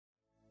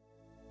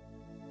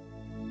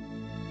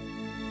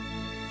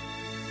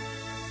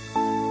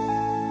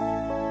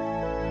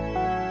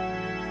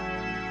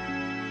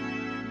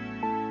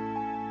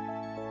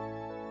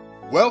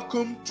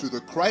Welcome to the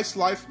Christ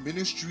Life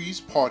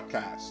Ministries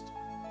podcast.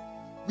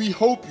 We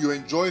hope you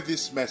enjoy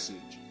this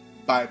message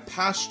by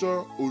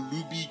Pastor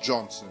Olubi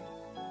Johnson.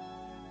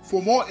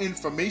 For more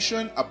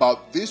information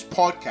about this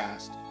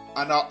podcast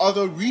and our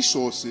other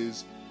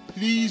resources,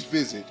 please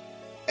visit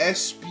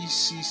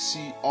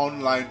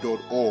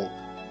spcconline.org.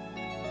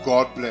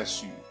 God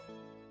bless you.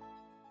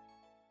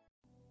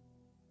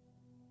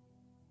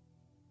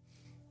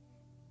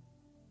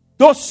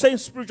 Those same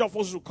spiritual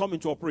forces will come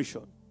into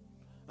operation.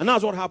 And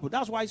that's what happened.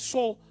 That's why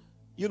Saul,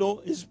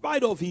 in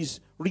spite of his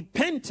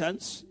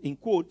repentance, in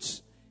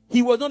quotes,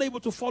 he was not able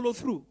to follow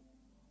through.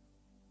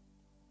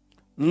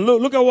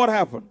 Look at what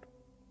happened.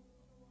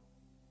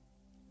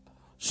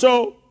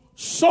 So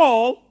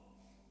Saul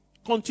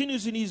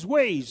continues in his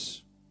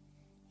ways.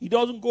 He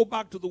doesn't go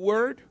back to the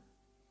word.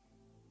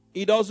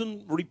 He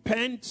doesn't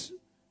repent.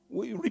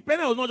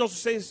 Repentance was not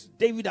just to say,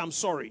 David, I'm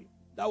sorry.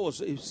 That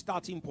was a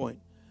starting point.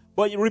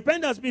 But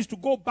repentance means to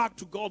go back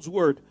to God's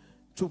word,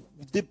 to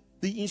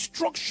the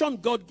instruction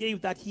God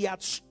gave that he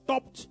had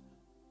stopped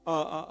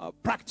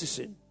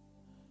practicing.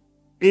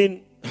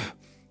 In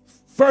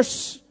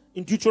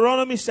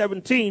Deuteronomy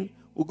 17,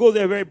 we'll go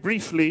there very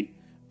briefly,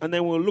 and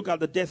then we'll look at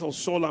the death of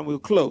Saul and we'll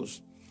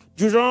close.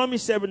 Deuteronomy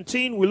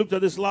 17, we looked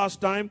at this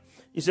last time,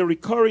 is a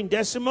recurring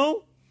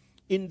decimal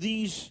in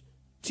these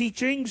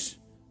teachings.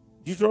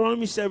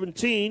 Deuteronomy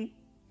 17,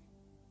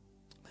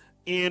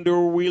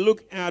 and we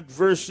look at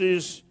verse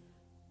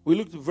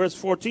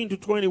 14 to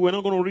 20. We're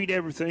not going to read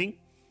everything.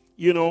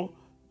 They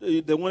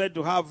wanted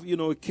to have,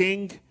 a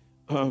king.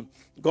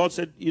 God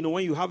said,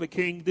 when you have a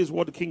king, this is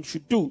what the king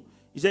should do.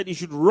 He said he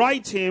should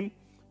write him.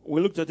 We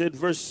looked at it,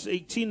 verse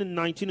 18 and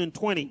 19 and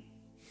 20.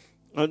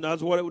 And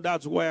that's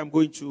why I'm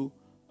going to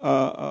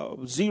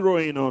zero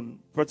in on,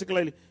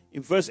 particularly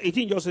in verse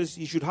 18, just says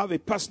he should have a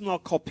personal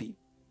copy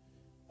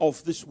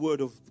of this word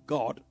of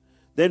God.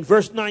 Then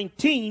verse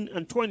 19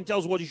 and 20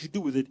 tells what he should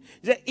do with it.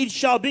 He said, it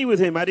shall be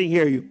with him. I didn't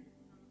hear you.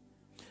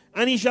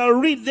 And he shall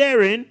read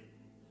therein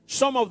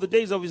some of the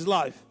days of his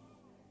life,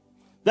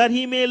 that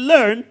he may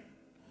learn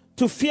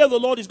to fear the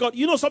Lord his God.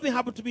 Something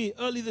happened to me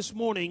early this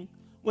morning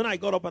when I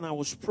got up and I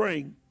was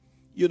praying,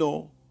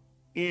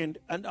 and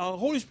our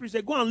Holy Spirit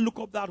said, go and look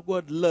up that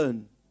word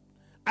learn.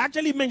 I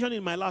actually mentioned it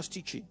in my last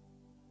teaching.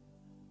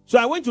 So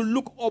I went to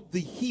look up the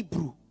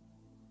Hebrew.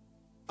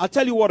 I'll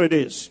tell you what it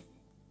is.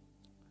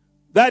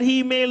 That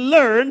he may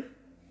learn.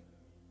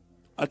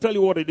 I'll tell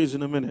you what it is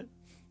in a minute.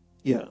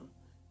 Yeah.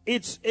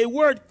 It's a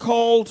word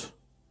called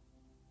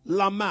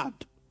lamad.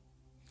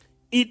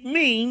 It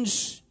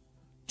means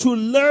to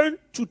learn,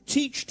 to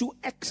teach, to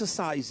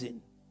exercise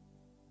in.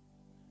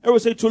 Everyone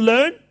say to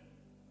learn,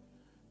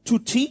 to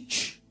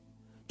teach,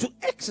 to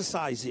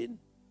exercise in.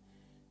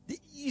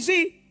 You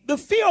see, the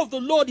fear of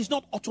the Lord is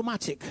not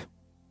automatic.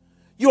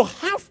 You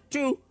have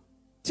to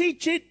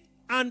teach it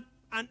and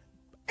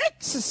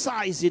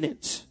exercise in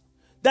it.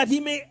 That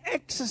he may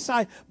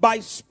exercise by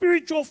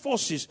spiritual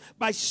forces,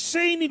 by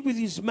saying it with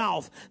his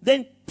mouth,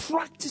 then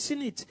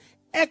practicing it,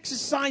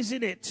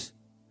 exercising it.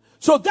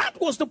 So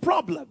that was the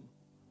problem.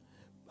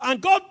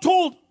 And God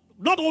told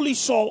not only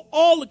Saul,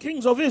 all the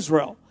kings of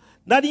Israel,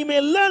 that he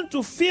may learn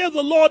to fear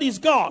the Lord his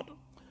God,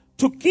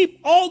 to keep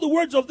all the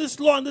words of this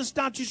law and the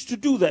statutes to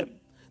do them,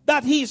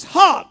 that his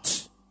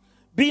heart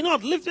be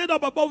not lifted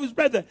up above his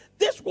brethren.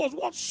 This was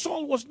what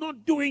Saul was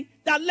not doing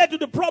that led to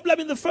the problem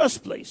in the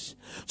first place.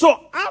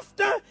 So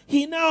after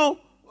he now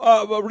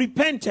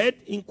repented,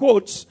 in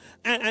quotes,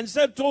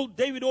 and told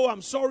David, oh,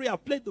 I'm sorry,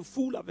 I've played the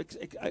fool, I've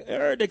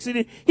erred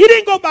exceeding. He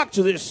didn't go back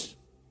to this.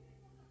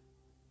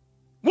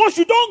 Once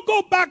you don't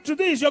go back to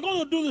this, you're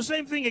going to do the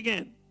same thing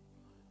again.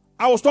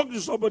 I was talking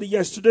to somebody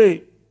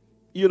yesterday,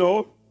 it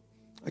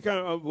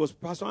was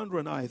Pastor Andrew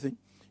and I think,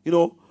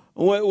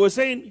 we're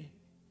saying,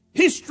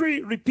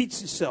 history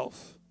repeats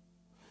itself.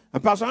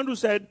 And Pastor Andrew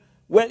said,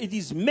 well, it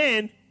is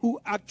men who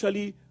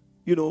actually,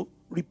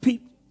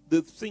 repeat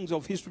the things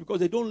of history because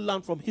they don't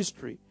learn from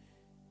history.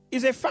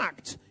 It's a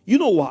fact. You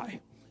know why?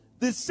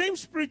 The same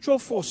spiritual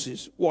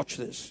forces, watch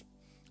this.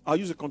 I'll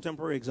use a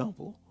contemporary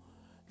example.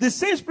 The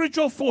same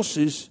spiritual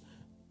forces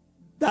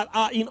that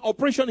are in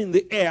operation in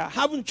the air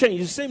haven't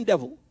changed. It's the same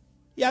devil.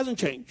 He hasn't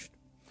changed.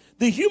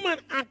 The human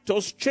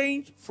actors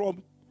change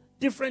from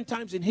different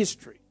times in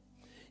history.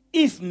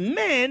 If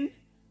men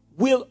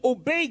will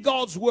obey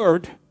God's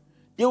word,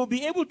 they will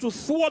be able to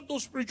thwart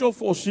those spiritual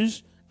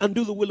forces and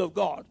do the will of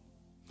God.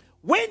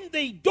 When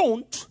they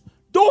don't,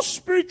 those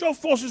spiritual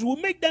forces will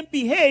make them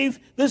behave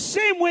the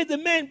same way the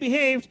men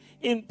behaved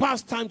in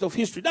past times of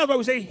history. That's why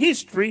we say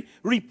history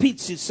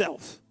repeats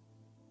itself.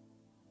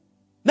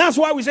 That's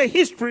why we say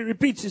history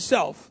repeats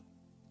itself.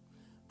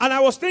 And I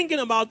was thinking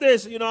about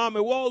this. I'm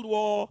a World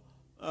War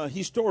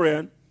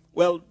historian.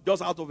 Well,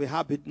 just out of a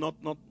habit, not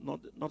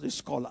a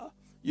scholar.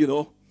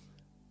 Do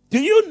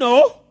you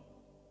know?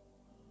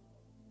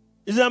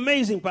 It's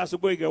amazing, Pastor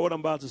Boyga, what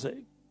I'm about to say.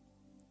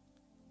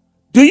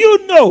 Do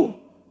you know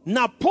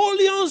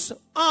Napoleon's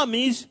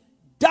armies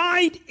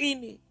died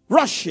in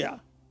Russia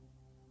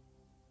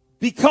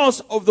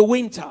because of the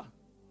winter?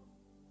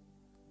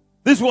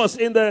 This was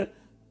in the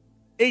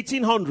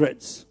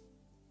 1800s.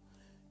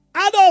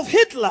 Adolf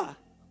Hitler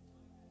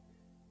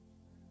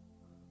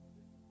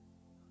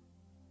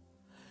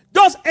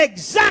does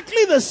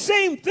exactly the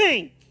same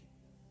thing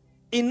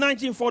in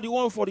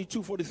 1941,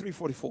 42, 43,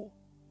 44.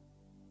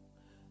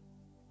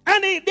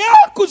 And they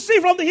all could see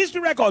from the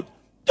history record,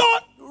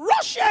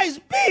 Russia is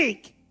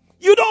big.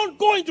 You don't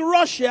go into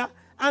Russia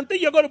and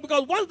think you're going to,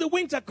 because once the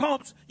winter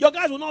comes, your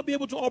guys will not be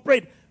able to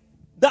operate.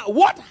 That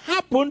what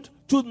happened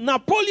to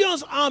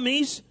Napoleon's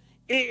armies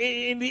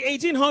in the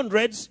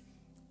 1800s,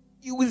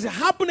 it will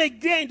happen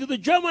again to the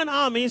German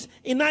armies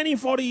in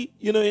 1940,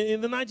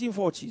 in the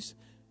 1940s.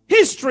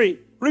 History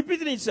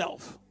repeating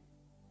itself.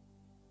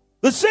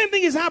 The same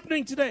thing is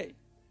happening today.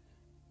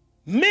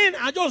 Men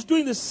are just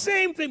doing the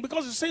same thing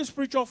because the same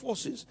spiritual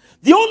forces.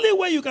 The only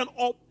way you can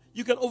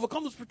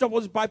overcome the spiritual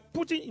forces by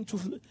putting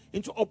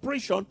into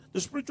operation the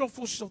spiritual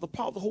forces of the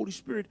power of the Holy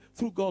Spirit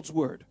through God's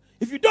word.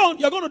 If you don't,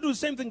 you're going to do the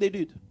same thing they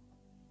did.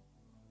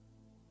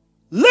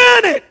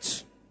 Learn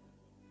it.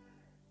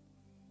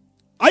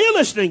 Are you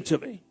listening to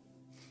me?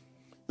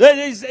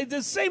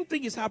 The same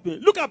thing is happening.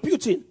 Look at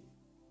Putin.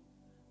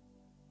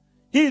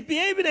 He's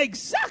behaving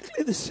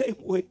exactly the same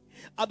way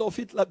Adolf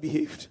Hitler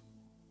behaved.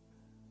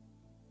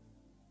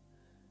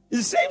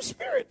 It's the same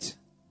spirit.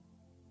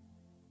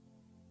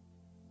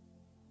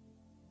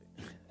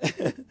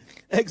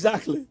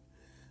 Exactly.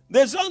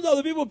 The sons of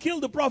the people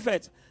killed the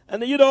prophet.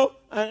 And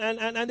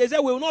and they said,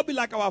 we will not be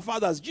like our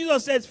fathers.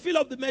 Jesus says, fill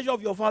up the measure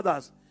of your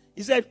fathers.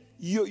 He said,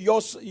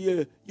 your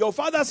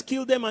fathers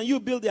killed them and you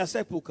build their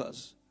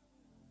sepulchres.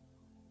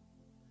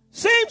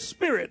 Same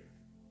spirit.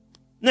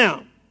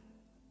 Now,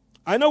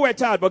 I know we're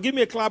tired, but give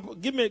me a clap.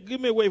 Give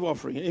me a wave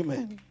offering.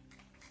 Amen.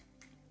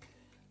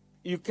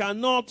 You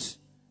cannot.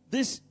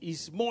 This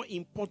is more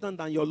important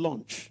than your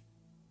lunch.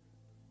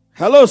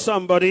 Hello,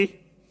 somebody.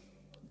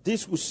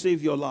 This will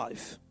save your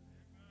life.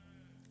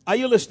 Are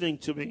you listening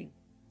to me?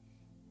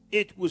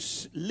 It will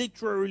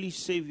literally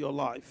save your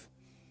life.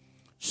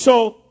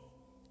 So,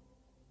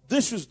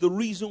 this is the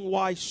reason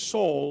why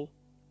Saul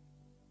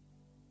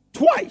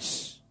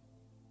twice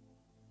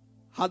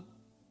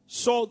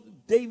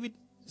David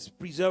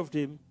preserved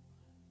him.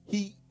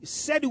 He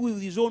said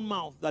with his own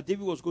mouth that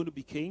David was going to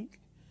be king,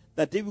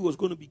 that David was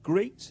going to be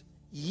great,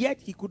 yet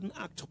he couldn't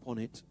act upon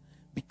it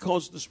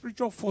because the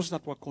spiritual forces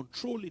that were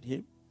controlling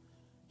him,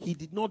 he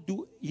did not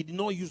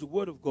use the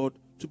word of God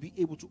to be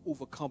able to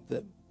overcome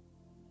them.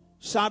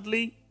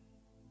 Sadly,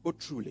 but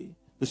truly,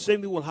 the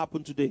same thing will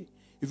happen today.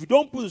 If you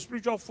don't put the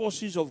spiritual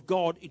forces of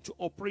God into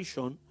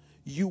operation,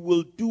 you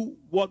will do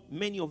what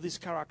many of these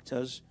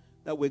characters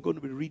that we're going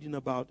to be reading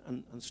about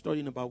and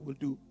studying about will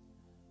do.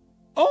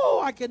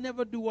 Oh, I can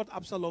never do what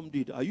Absalom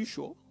did. Are you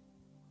sure?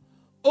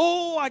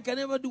 Oh, I can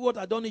never do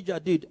what Adonijah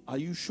did. Are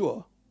you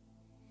sure?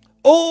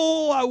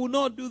 Oh, I will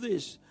not do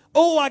this.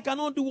 Oh, I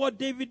cannot do what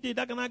David did.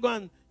 How can I go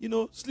and,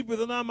 sleep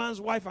with another man's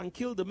wife and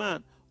kill the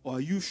man? Or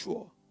are you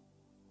sure?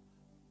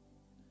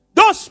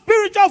 Those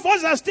spiritual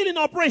forces are still in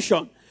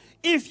operation.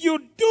 If you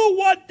do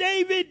what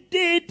David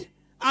did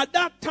at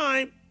that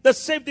time, the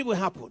same thing will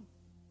happen.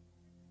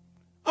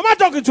 Am I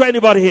talking to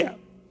anybody here?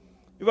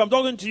 If I'm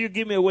talking to you,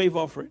 give me a wave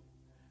offering.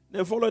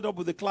 Then follow it up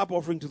with a clap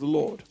offering to the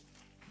Lord.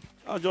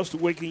 I'm just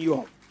waking you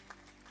up.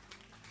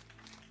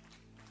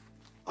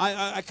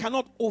 I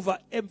cannot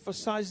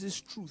overemphasize this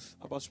truth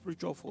about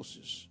spiritual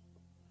forces.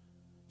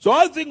 So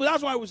I think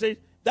that's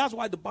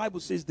why the Bible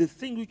says the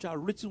things which are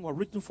written were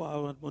written for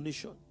our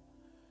admonition.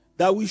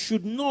 That we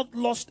should not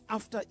lust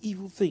after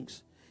evil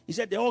things. He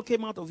said they all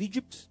came out of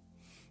Egypt.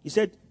 He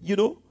said,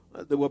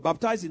 they were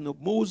baptized in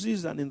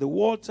Moses and in the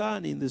water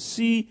and in the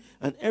sea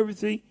and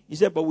everything. He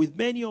said, but with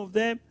many of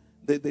them,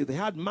 they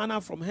had manna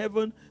from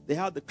heaven. They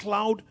had the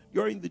cloud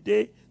during the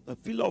day, the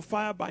pillar of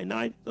fire by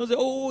night. They say,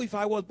 oh, if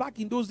I was back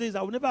in those days,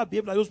 I would never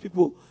behave like those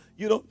people.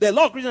 There are a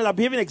lot of Christians that are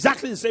behaving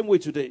exactly the same way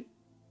today.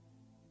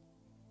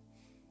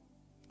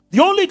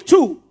 The only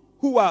two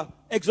who were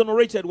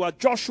exonerated were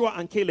Joshua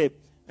and Caleb.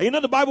 And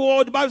the Bible,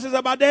 what the Bible says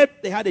about them?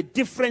 They had a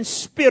different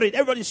spirit.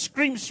 Everybody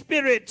screams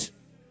spirit.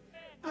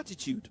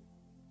 Attitude.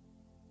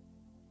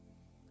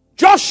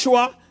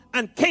 Joshua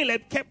and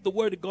Caleb kept the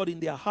word of God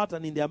in their heart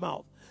and in their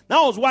mouth. That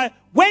was why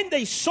when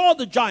they saw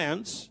the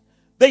giants,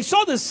 they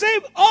saw the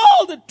same,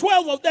 all the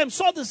 12 of them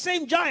saw the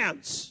same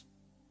giants.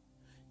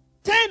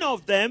 10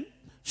 of them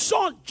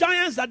saw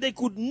giants that they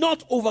could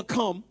not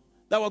overcome,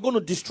 that were going to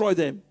destroy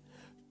them.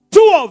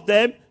 2 of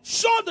them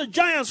saw the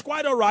giants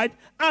quite all right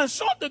and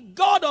saw the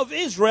God of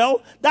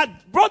Israel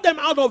that brought them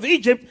out of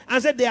Egypt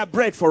and said they are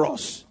bread for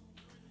us.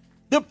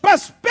 The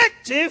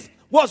perspective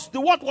was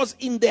what was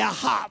in their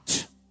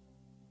heart.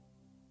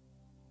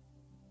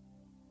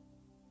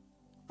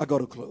 I got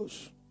to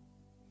close.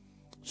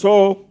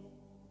 So,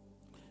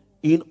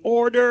 in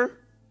order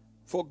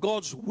for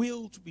God's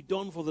will to be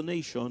done for the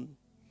nation,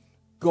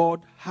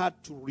 God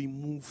had to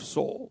remove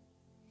Saul.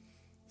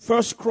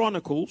 1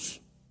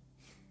 Chronicles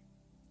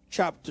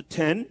chapter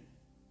 10.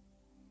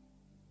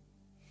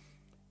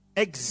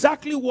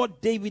 Exactly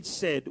what David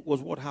said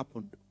was what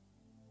happened.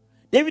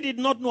 David did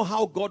not know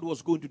how God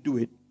was going to do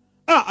it.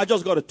 I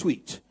just got a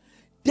tweet.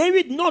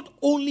 David not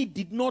only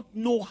did not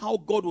know how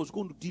God was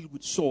going to deal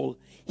with Saul,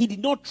 he did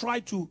not try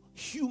to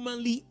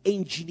humanly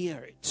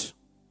engineer it.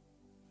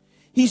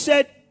 He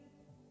said,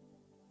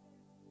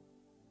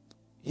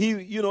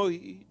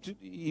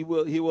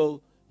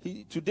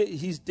 today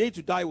his day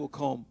to die will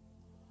come,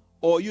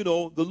 or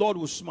the Lord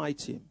will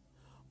smite him,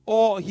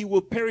 or he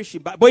will perish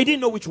in battle. But he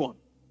didn't know which one.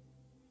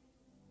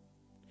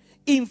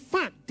 In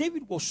fact,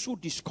 David was so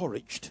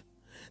discouraged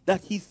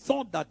that he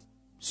thought that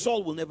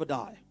Saul will never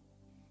die.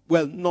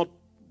 Well, not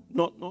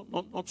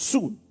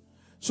soon.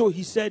 So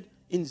he said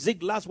in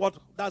Ziklag,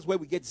 that's where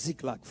we get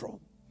Ziklag from.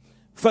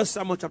 1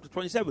 Samuel chapter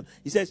 27.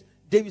 He says,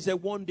 David said,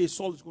 one day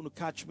Saul is going to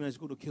catch me and he's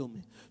going to kill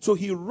me. So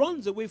he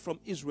runs away from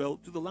Israel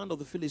to the land of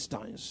the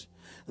Philistines.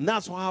 And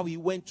that's how he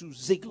went to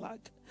Ziklag.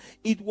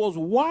 It was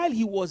while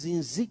he was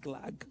in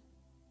Ziklag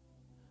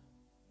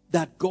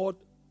that God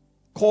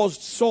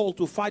caused Saul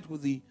to fight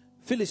with the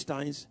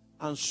Philistines,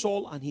 and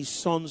Saul and his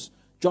sons,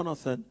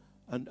 Jonathan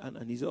and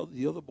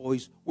the other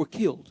boys, were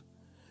killed.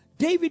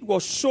 David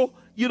was so,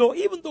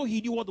 even though he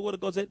knew what the word of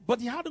God said,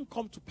 but it hadn't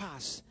come to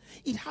pass.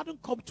 It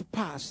hadn't come to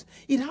pass.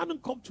 It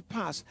hadn't come to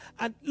pass.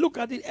 And look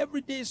at it,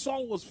 every day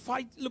Saul was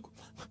fighting. Look,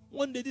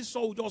 one day this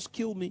Saul will just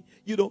kill me,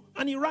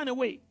 and he ran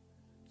away.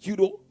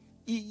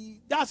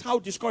 That's how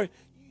discouraged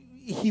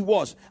he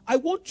was. I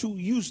want to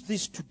use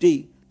this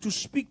today to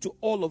speak to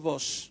all of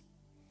us,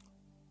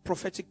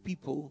 prophetic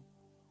people,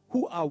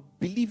 who are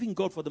believing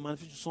God for the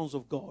manifestation sons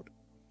of God.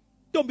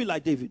 Don't be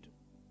like David.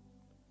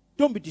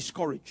 Don't be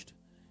discouraged.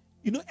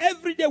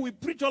 Every day we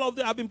preach all of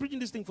that. I've been preaching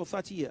this thing for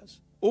 30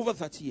 years. Over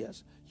 30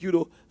 years.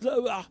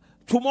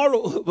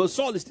 Tomorrow,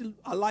 Saul is still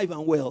alive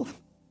and well.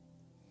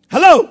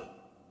 Hello?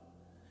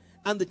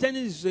 And the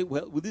tendency is to say,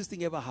 well, will this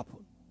thing ever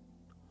happen?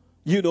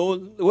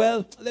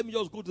 Well, let me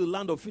just go to the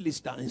land of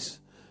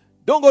Philistines.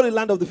 Don't go to the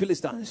land of the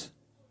Philistines.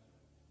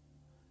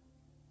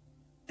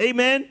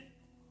 Amen?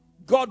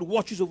 God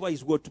watches over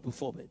his word to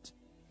perform it.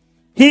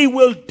 He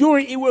will do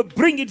it. He will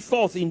bring it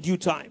forth in due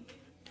time.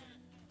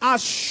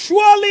 As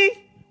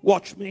surely,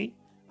 watch me.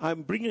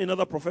 I'm bringing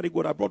another prophetic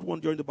word. I brought one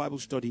during the Bible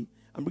study.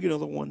 I'm bringing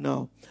another one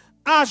now.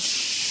 As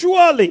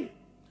surely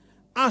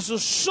as the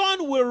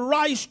sun will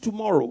rise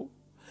tomorrow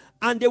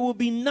and there will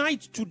be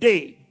night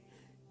today,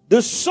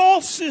 the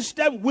Saul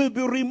system will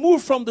be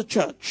removed from the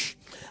church,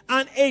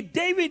 and a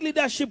David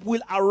leadership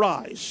will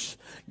arise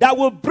that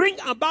will bring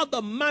about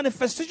the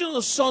manifestation of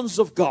the sons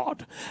of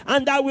God,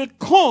 and that will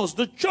cause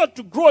the church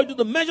to grow into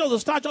the measure of the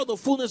stature of the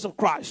fullness of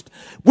Christ.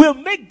 Will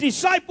make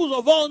disciples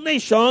of all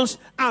nations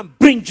and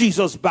bring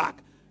Jesus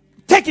back.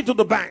 Take it to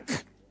the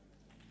bank.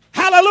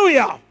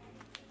 Hallelujah.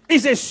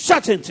 It's a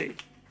certainty.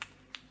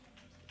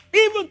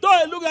 Even though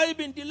it looks like it's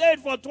been delayed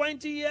for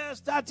 20 years,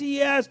 30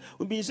 years,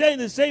 we've been saying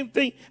the same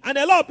thing. And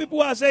a lot of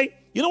people are saying,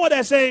 you know what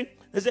they're saying?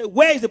 They say,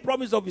 where is the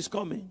promise of his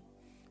coming?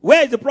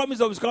 Where is the promise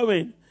of his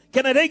coming?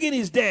 Kenneth Hagin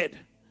is dead.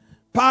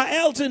 Pa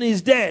Elton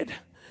is dead.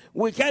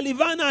 Kelly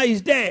Vanna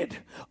is dead.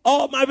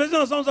 Oh, my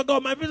personal sons of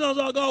God, my personal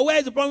sons of God, where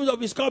is the promise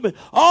of his coming?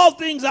 All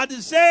things are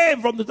the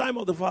same from the time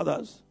of the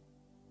fathers.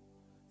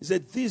 He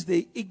said, these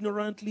they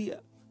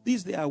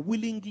are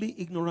willingly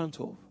ignorant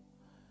of.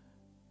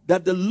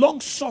 That the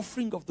long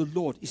suffering of the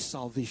Lord is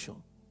salvation.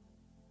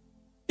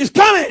 It's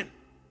coming.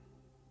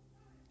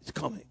 It's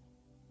coming.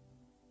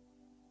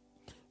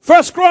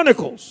 1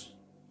 Chronicles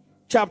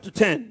chapter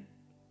 10.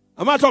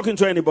 Am I talking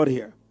to anybody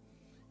here?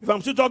 If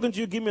I'm still talking to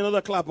you, give me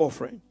another clap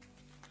offering.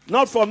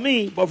 Not for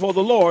me, but for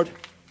the Lord.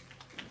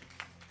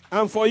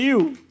 And for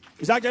you.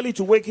 It's actually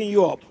to waken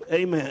you up.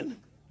 Amen.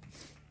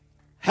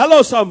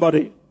 Hello,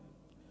 somebody.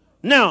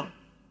 Now,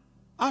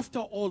 after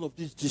all of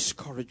this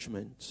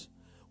discouragement,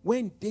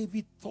 when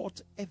David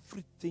thought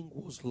everything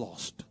was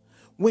lost,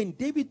 when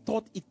David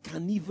thought it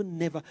can even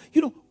never,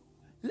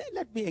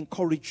 let me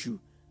encourage you.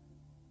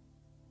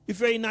 If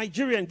you're a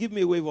Nigerian, give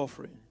me a wave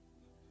offering.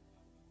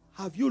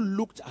 Have you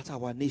looked at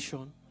our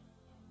nation?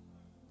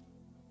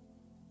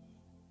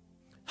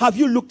 Have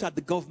you looked at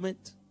the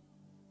government?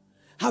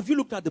 Have you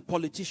looked at the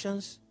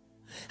politicians?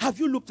 Have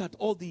you looked at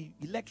all the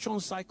election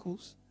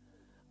cycles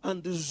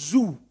and the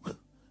zoo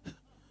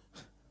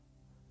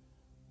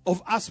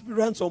of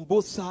aspirants on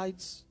both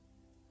sides?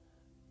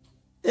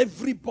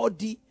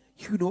 Everybody,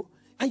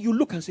 and you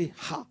look and say,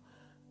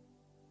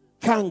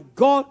 can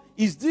God,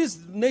 is this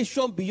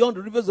nation beyond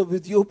the rivers of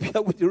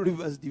Ethiopia with the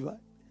rivers divide?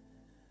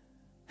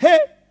 Hey,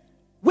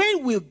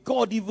 when will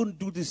God even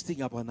do this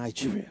thing about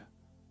Nigeria?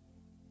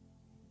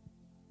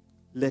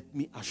 Let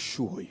me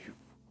assure you,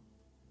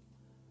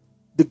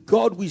 the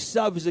God we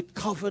serve is a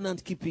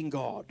covenant-keeping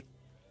God.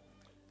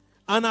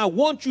 And I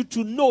want you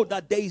to know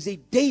that there is a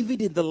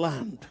David in the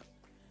land.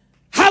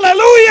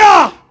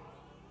 Hallelujah!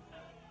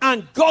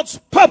 And God's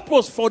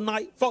purpose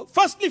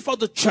firstly for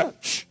the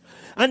church,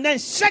 and then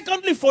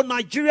secondly for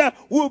Nigeria,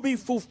 will be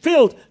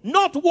fulfilled.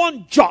 Not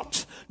one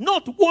jot,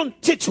 not one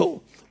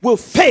tittle will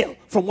fail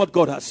from what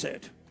God has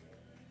said.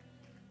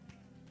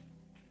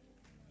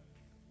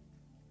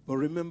 But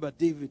remember,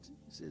 David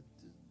said,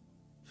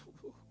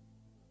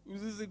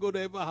 is this going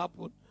to ever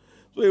happen?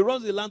 So he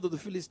runs the land of the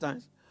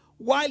Philistines.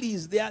 while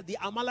he's there, the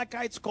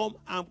Amalekites come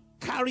and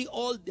carry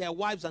all their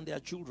wives and their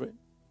children.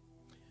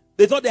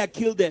 They thought they had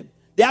killed them.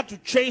 They had to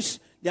chase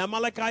the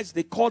Amalekites.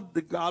 They caught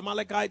the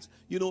Amalekites,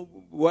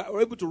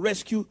 were able to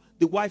rescue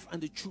the wife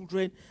and the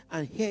children.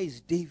 And here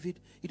is David.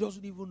 He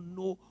doesn't even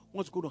know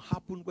what's going to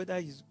happen, whether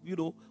he's,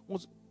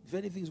 if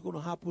anything's going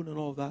to happen and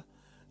all that.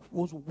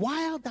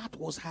 While that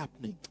was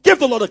happening, give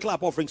the Lord a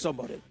clap offering,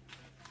 somebody.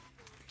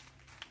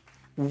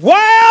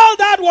 While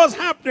that was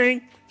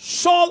happening,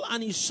 Saul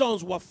and his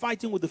sons were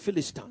fighting with the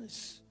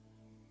Philistines.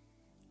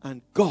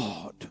 And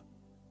God,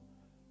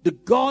 the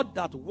God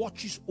that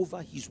watches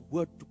over his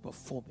word to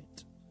perform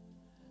it,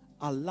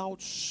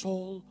 allowed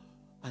Saul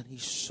and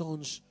his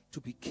sons to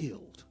be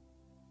killed.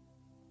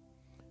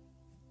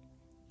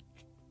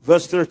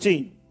 Verse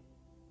 13.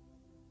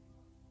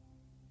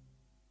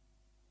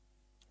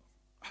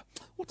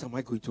 What am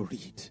I going to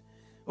read?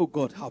 Oh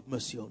God, have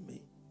mercy on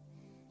me.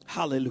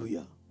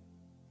 Hallelujah.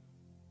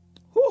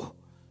 Whew.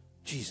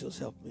 Jesus,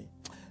 help me.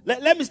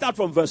 Let me start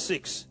from verse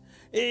 6.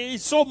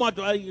 It's so much,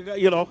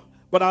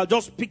 but I'll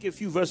just pick a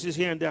few verses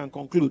here and there and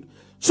conclude.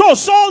 So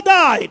Saul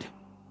died.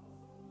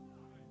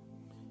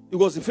 It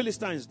was the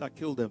Philistines that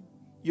killed him,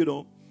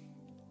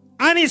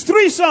 And his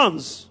 3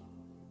 sons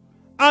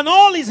and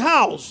all his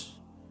house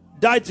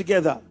died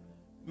together.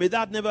 May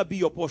that never be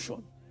your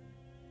portion.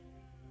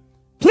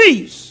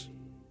 Please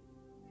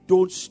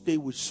don't stay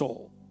with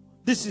Saul.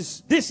 This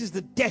is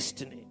the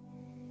destiny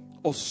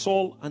of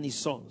Saul and his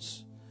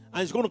sons.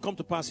 And it's going to come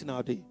to pass in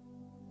our day.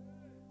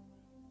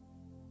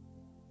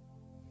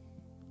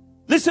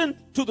 Listen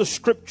to the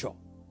scripture.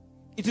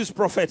 It is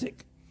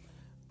prophetic.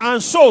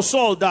 And so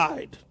Saul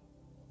died.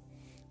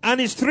 And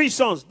his 3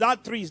 sons.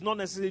 That 3 is not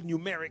necessarily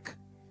numeric.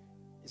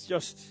 It's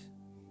just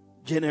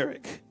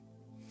generic.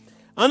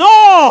 And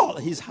all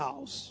his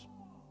house.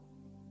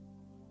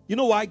 You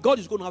know why? God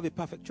is going to have a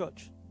perfect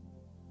church.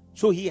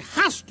 So he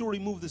has to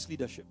remove this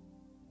leadership.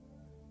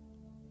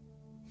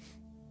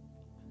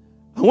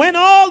 And when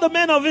all the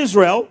men of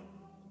Israel,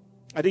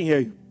 I didn't hear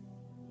you.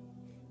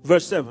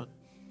 Verse 7.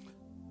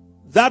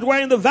 That were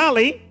in the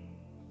valley,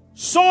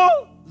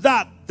 saw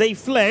that they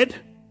fled.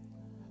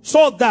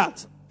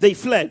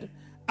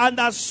 And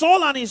that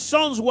Saul and his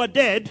sons were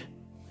dead,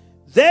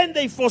 then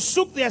they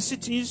forsook their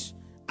cities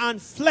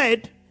and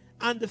fled,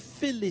 and the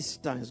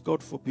Philistines,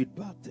 God forbid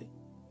bad thing,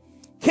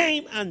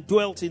 came and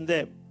dwelt in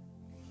them.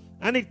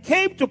 And it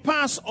came to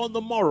pass on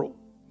the morrow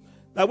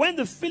that when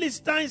the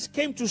Philistines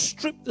came to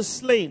strip the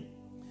slain,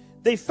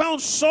 they found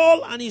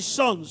Saul and his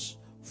sons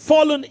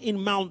fallen in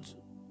Mount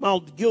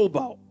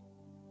Gilboa.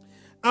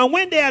 And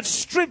when they had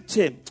stripped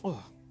him,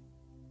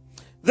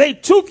 they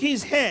took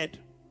his head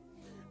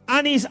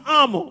and his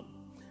armor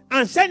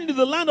and sent into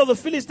the land of the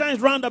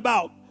Philistines round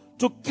about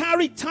to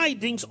carry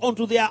tidings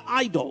unto their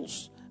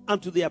idols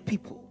and to their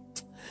people.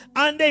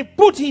 And they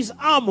put his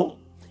armor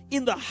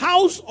in the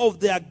house of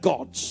their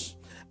gods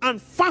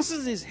and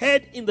fastened his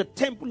head in the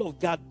temple of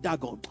God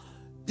Dagon.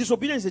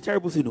 Disobedience is a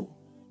terrible thing. No.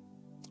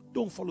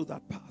 Don't follow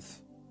that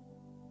path.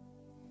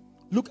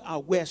 Look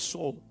at where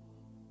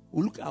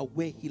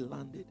he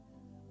landed.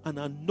 An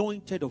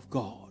anointed of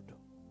God.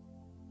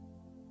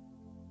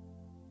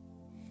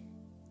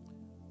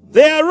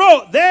 There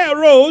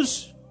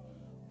arose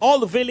all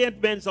the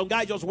valiant men. Some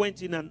guy just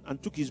went in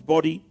and took his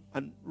body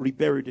and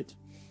reburied it.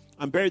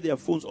 And buried their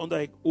phones under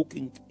an oak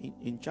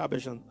in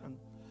Jabesh. And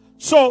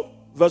so,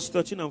 verse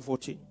 13 and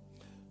 14.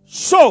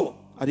 So,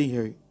 I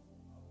didn't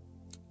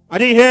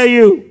hear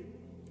you.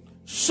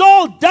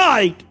 Saul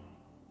died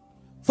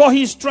for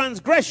his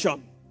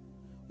transgression,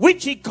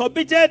 which he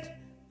committed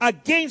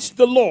against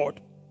the Lord,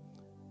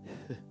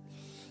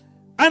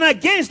 and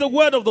against the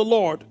word of the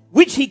Lord,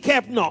 which he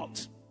kept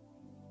not.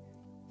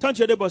 Turn to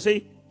your neighbor and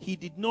say, he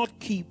did not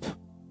keep.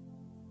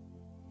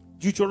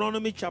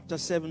 Deuteronomy chapter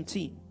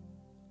 17,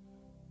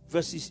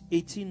 verses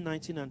 18,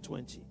 19, and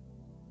 20.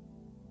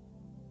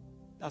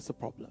 That's the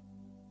problem.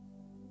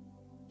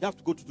 You have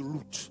to go to the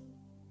root.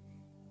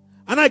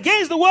 And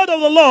against the word of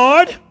the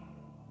Lord,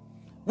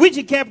 which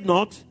he kept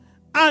not,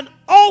 and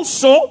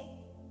also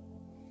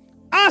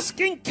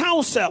asking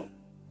counsel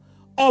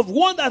of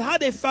one that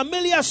had a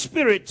familiar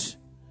spirit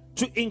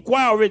to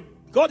inquire of it.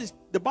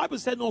 The Bible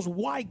tells us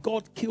why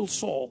God killed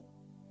Saul.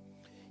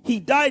 He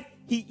died,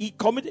 he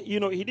committed, he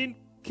didn't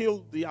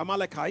kill the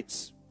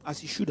Amalekites as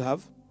he should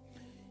have.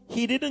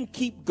 He didn't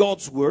keep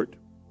God's word.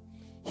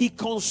 He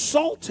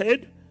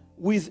consulted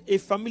with a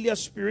familiar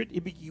spirit.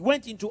 He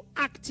went into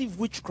active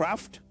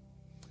witchcraft.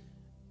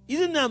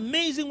 Isn't it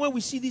amazing when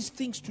we see these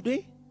things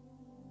today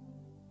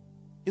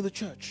in the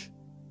church?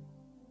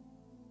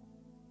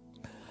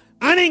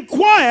 And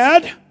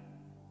inquired,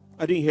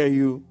 I didn't hear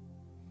you.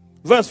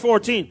 Verse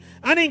 14.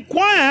 And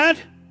inquired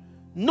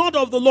not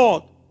of the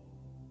Lord.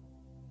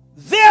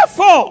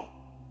 Therefore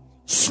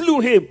slew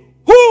him.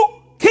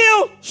 Who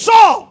killed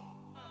Saul?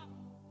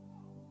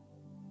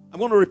 I'm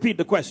going to repeat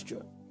the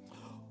question.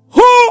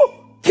 Who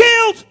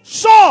killed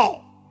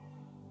Saul?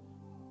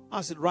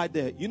 I said right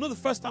there. You know the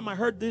first time I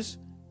heard this?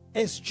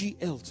 S.G.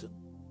 Elton.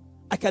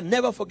 I can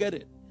never forget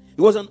it.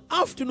 It was an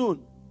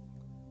afternoon.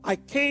 I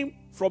came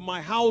from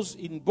my house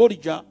in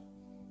Bodija,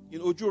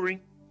 in Ojuring,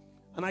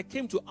 and I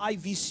came to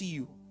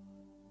IVCU.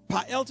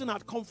 Pa Elton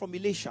had come from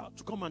Elisha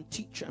to come and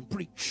teach and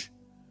preach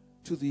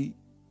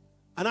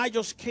and I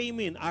just came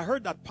in. I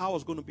heard that Pa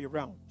was going to be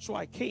around, so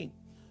I came.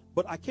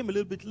 But I came a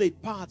little bit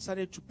late. Pa had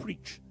started to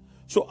preach.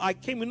 So I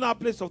came in that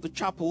place of the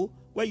chapel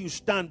where you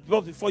stand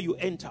before you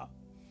enter.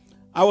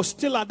 I was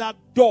still at that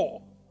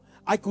door.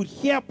 I could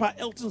hear Pa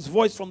Elton's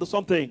voice from the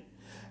something.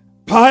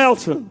 Pa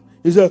Elton,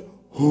 he said,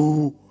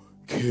 "Who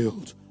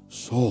killed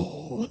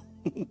Saul?"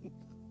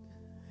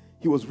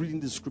 He was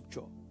reading the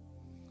scripture.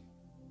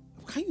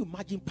 Can you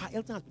imagine Pa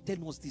Elton has been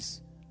telling us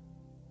this?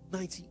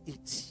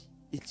 1980,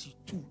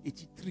 82,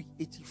 83,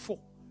 84.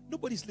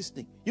 Nobody's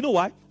listening. You know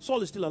why?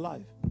 Saul is still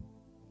alive.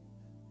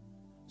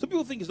 Some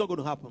people think it's not going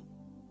to happen.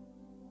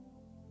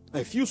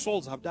 A few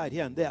souls have died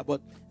here and there,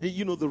 but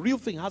the real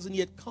thing hasn't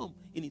yet come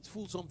in its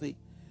full something.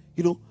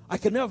 I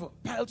can never.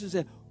 Pa Elton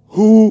said,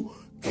 "Who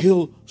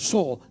killed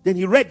Saul?" Then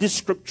he read this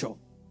scripture.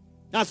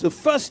 That's the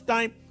first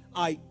time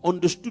I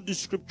understood this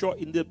scripture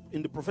in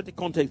the prophetic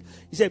context.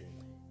 He said,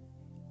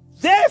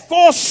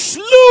 "Therefore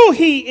slew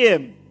he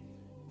him."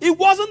 It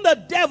wasn't the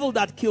devil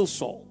that killed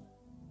Saul.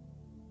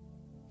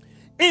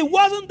 It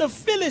wasn't the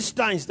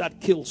Philistines that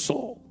killed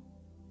Saul.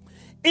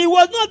 It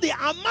was not the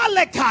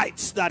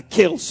Amalekites that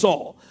killed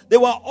Saul. They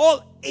were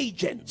all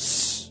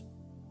agents.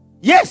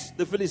 Yes,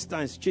 the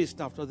Philistines chased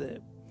after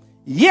them.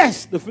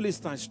 Yes, the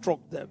Philistines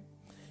struck them.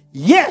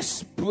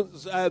 Yes,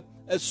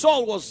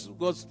 Saul was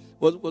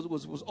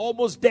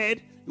almost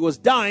dead. He was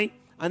dying,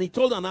 and he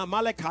told an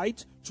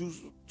Amalekite to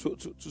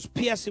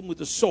pierce him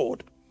with a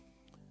sword.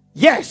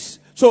 Yes,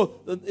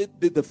 so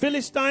the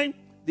Philistine,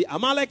 the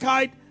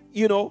Amalekite,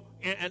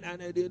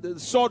 and the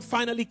sword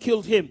finally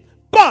killed him.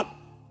 But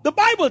the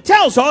Bible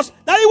tells us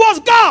that it was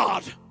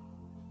God.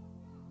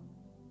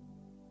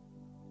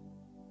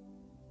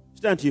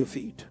 Stand to your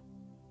feet.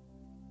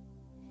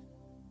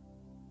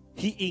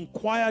 He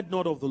inquired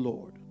not of the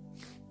Lord.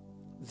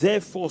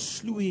 Therefore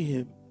slew he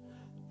him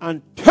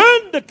and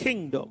turned the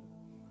kingdom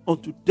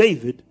unto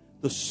David,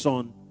 the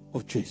son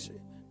of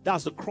Jesse.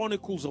 That's the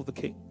Chronicles of the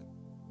King.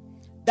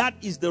 That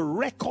is the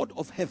record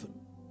of heaven.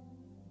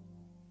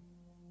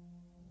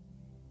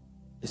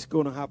 It's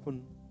going to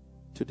happen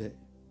today.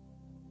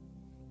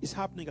 It's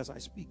happening as I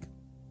speak.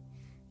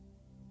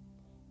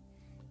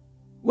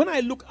 When I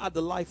look at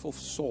the life of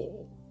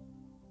Saul,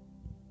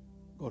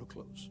 go to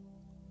close.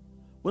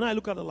 When I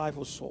look at the life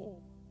of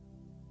Saul,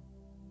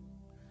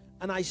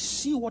 and I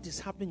see what is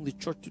happening in the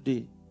church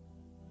today,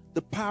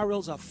 the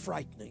parallels are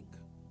frightening.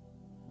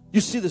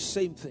 You see the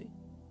same thing.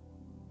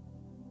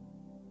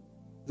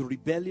 The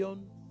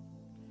rebellion,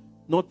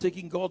 not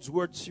taking God's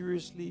word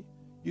seriously,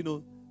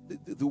 the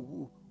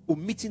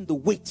omitting the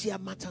weightier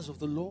matters of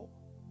the law.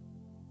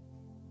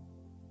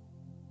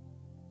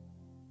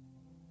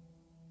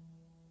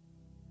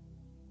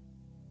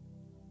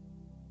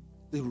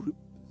 The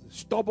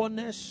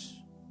stubbornness,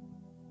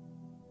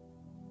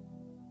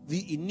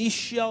 the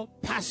initial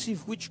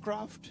passive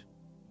witchcraft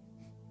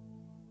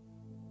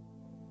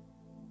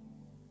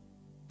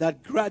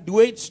that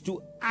graduates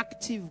to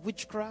active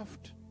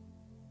witchcraft.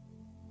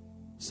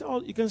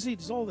 So you can see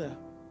it's all there.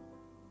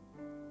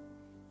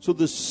 So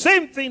the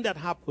same thing that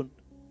happened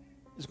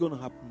is going to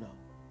happen now.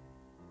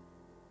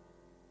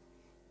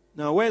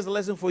 Now, where's the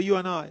lesson for you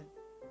and I?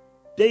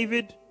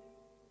 David,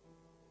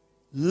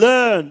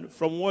 learn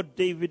from what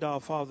David our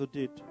father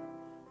did.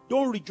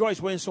 Don't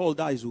rejoice when Saul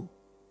dies.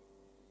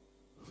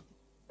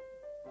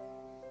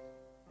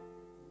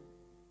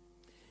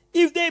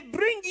 If they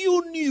bring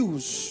you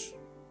news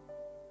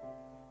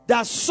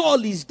that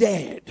Saul is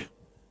dead,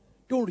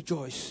 don't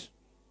rejoice.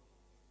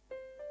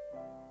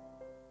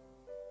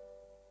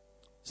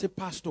 Say,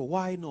 "Pastor,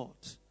 why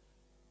not?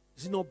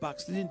 Is he not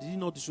backsliding? Did he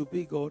not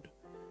disobey God?"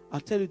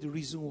 I'll tell you the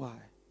reason why.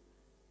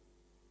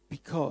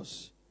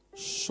 Because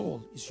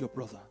Saul is your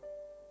brother.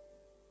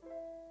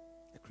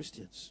 They're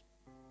Christians.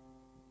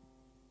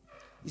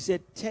 He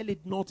said, "Tell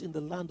it not in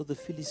the land of the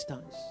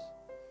Philistines.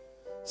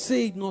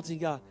 Say it not in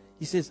God."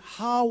 He says,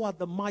 "How are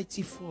the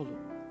mighty fallen?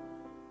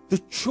 The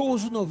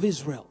chosen of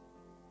Israel.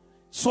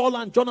 Saul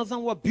and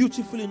Jonathan were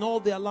beautiful in all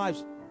their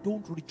lives.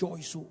 Don't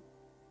rejoice so."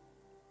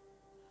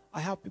 I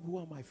have people who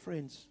are my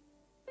friends.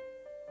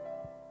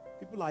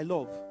 People I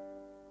love.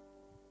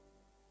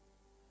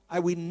 I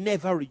will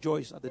never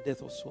rejoice at the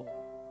death of Saul.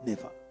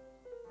 Never.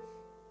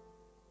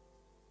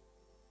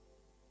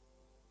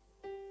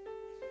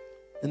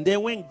 And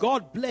then when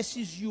God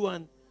blesses you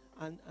and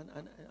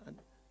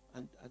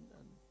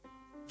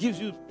gives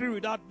you spirit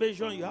without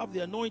measure, you have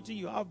the anointing,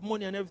 you have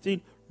money and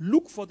everything,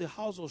 look for the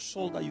house of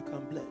Saul that you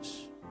can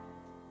bless.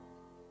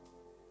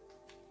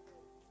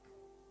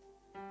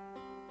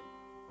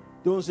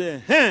 Don't say,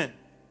 "Hey,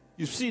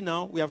 you see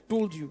now, we have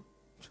told you."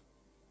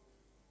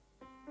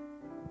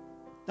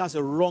 That's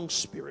a wrong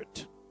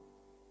spirit.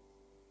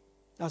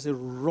 That's a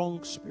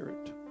wrong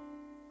spirit.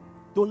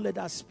 Don't let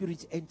that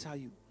spirit enter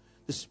you.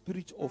 The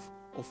spirit of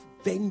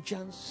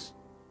vengeance.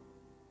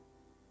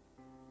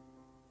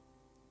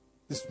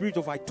 The spirit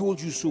of "I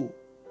told you so."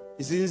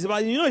 It's in the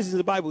Bible. You know it's in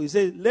the Bible. He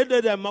says, let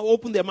them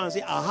open their mouth and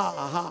say, aha,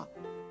 aha.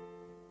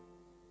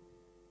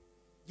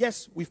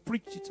 Yes, we've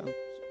preached it and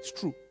it's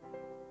true.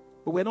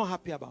 But we're not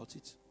happy about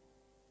it.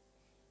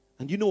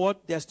 And you know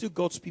what? They're still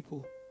God's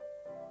people.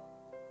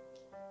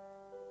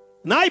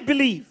 And I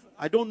believe,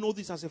 I don't know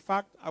this as a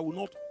fact, I will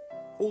not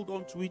hold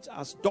on to it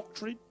as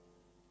doctrine.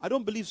 I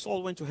don't believe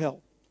Saul went to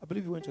hell. I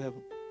believe he went to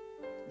heaven.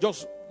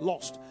 Just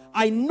lost.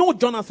 I know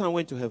Jonathan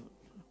went to heaven.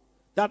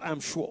 That I'm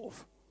sure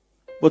of.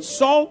 But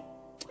Saul,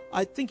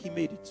 I think he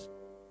made it.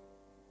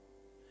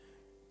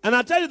 And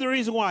I'll tell you the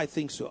reason why I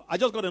think so. I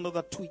just got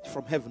another tweet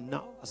from heaven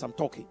now as I'm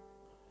talking.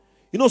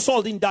 You know,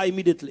 Saul didn't die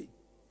immediately.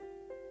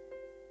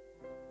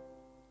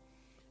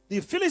 The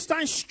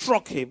Philistines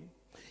struck him.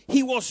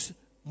 He was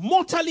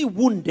mortally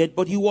wounded,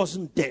 but he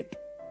wasn't dead.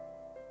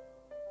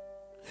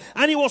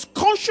 And he was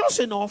conscious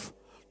enough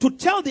to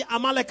tell the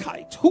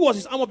Amalekite, who was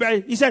his armor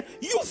bearer, he said,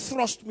 you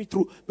thrust me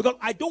through because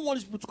I don't want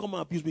these people to come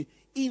and abuse me.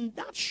 In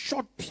that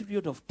short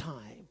period of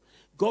time,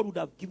 God would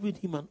have given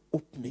him an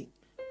opening.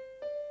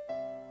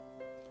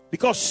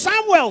 Because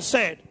Samuel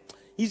said,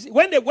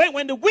 when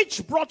the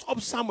witch brought up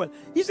Samuel,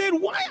 he said,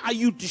 why are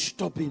you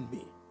disturbing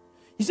me?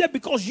 He said,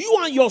 because you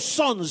and your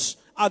sons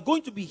are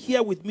going to be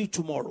here with me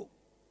tomorrow.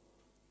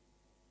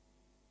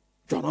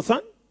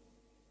 Jonathan?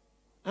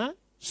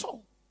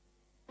 Saul.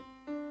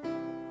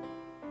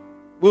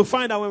 We'll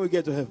find out when we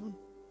get to heaven.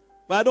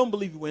 But I don't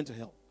believe he went to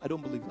hell. I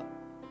don't believe that.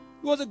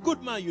 He was a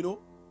good man, you know.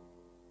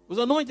 He was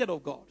anointed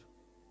of God.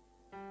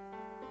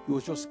 He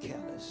was just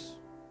careless.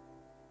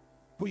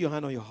 Put your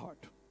hand on your heart.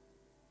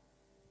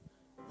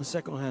 And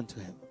second hand to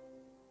heaven.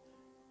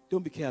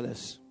 Don't be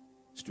careless.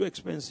 It's too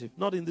expensive.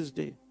 Not in this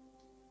day.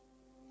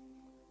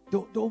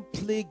 Don't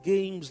play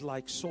games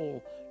like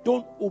Saul.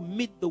 Don't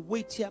omit the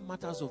weightier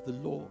matters of the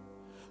law.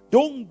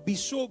 Don't be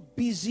so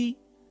busy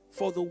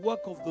for the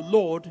work of the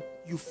Lord,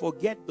 you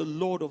forget the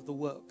Lord of the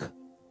work.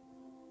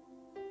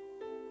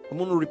 I'm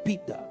going to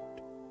repeat that.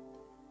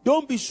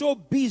 Don't be so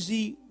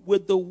busy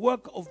with the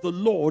work of the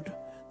Lord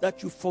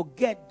that you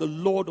forget the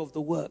Lord of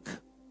the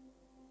work.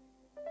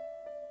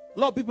 A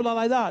lot of people are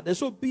like that. They're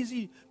so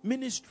busy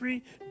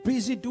ministry,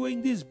 busy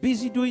doing this,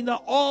 busy doing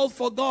that, all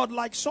for God,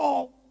 like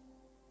Saul.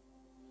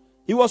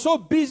 He was so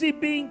busy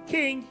being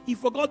king, he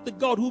forgot the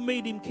God who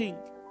made him king.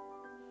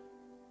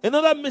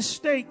 Another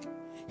mistake,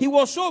 he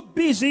was so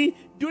busy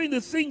doing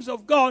the things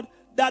of God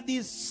that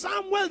the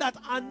Samuel that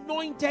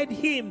anointed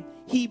him,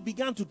 he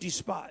began to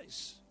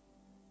despise.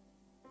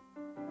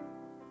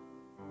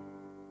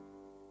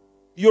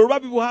 Yoruba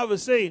people have a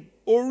saying,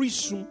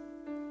 Orisun.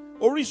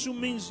 Orisun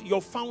means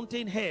your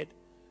fountainhead.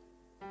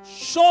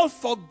 Saul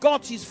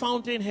forgot his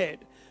fountainhead.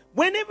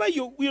 Whenever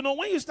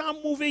when you start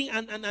moving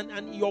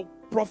and you're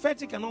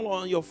prophetic and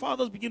all, and your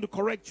fathers begin to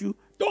correct you,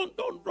 don't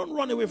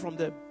run away from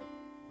them.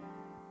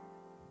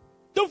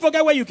 Don't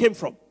forget where you came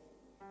from.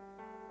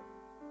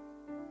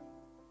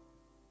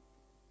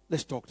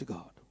 Let's talk to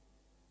God.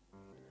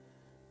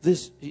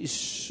 This is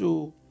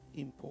so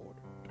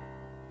important.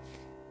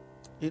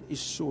 It is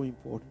so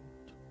important.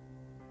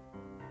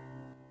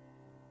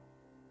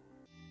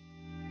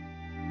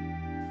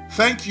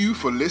 Thank you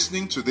for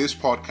listening to this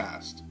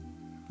podcast.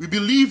 We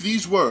believe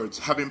these words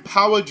have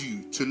empowered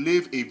you to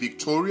live a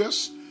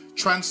victorious,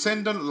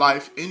 transcendent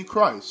life in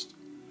Christ.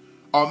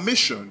 Our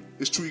mission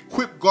is to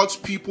equip God's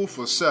people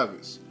for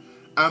service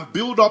and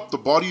build up the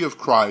body of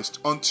Christ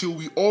until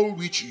we all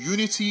reach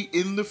unity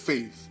in the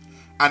faith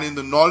and in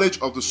the knowledge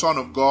of the Son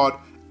of God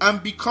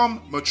and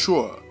become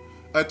mature,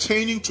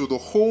 attaining to the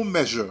whole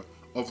measure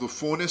of the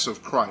fullness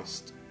of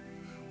Christ.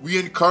 We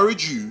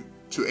encourage you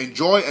to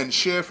enjoy and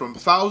share from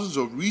thousands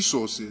of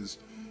resources,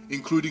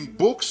 including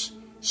books,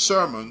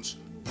 sermons,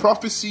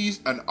 prophecies,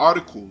 and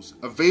articles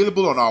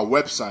available on our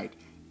website,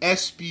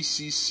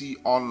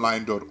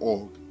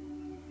 spcconline.org.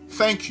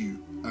 Thank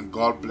you, and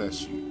God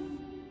bless you.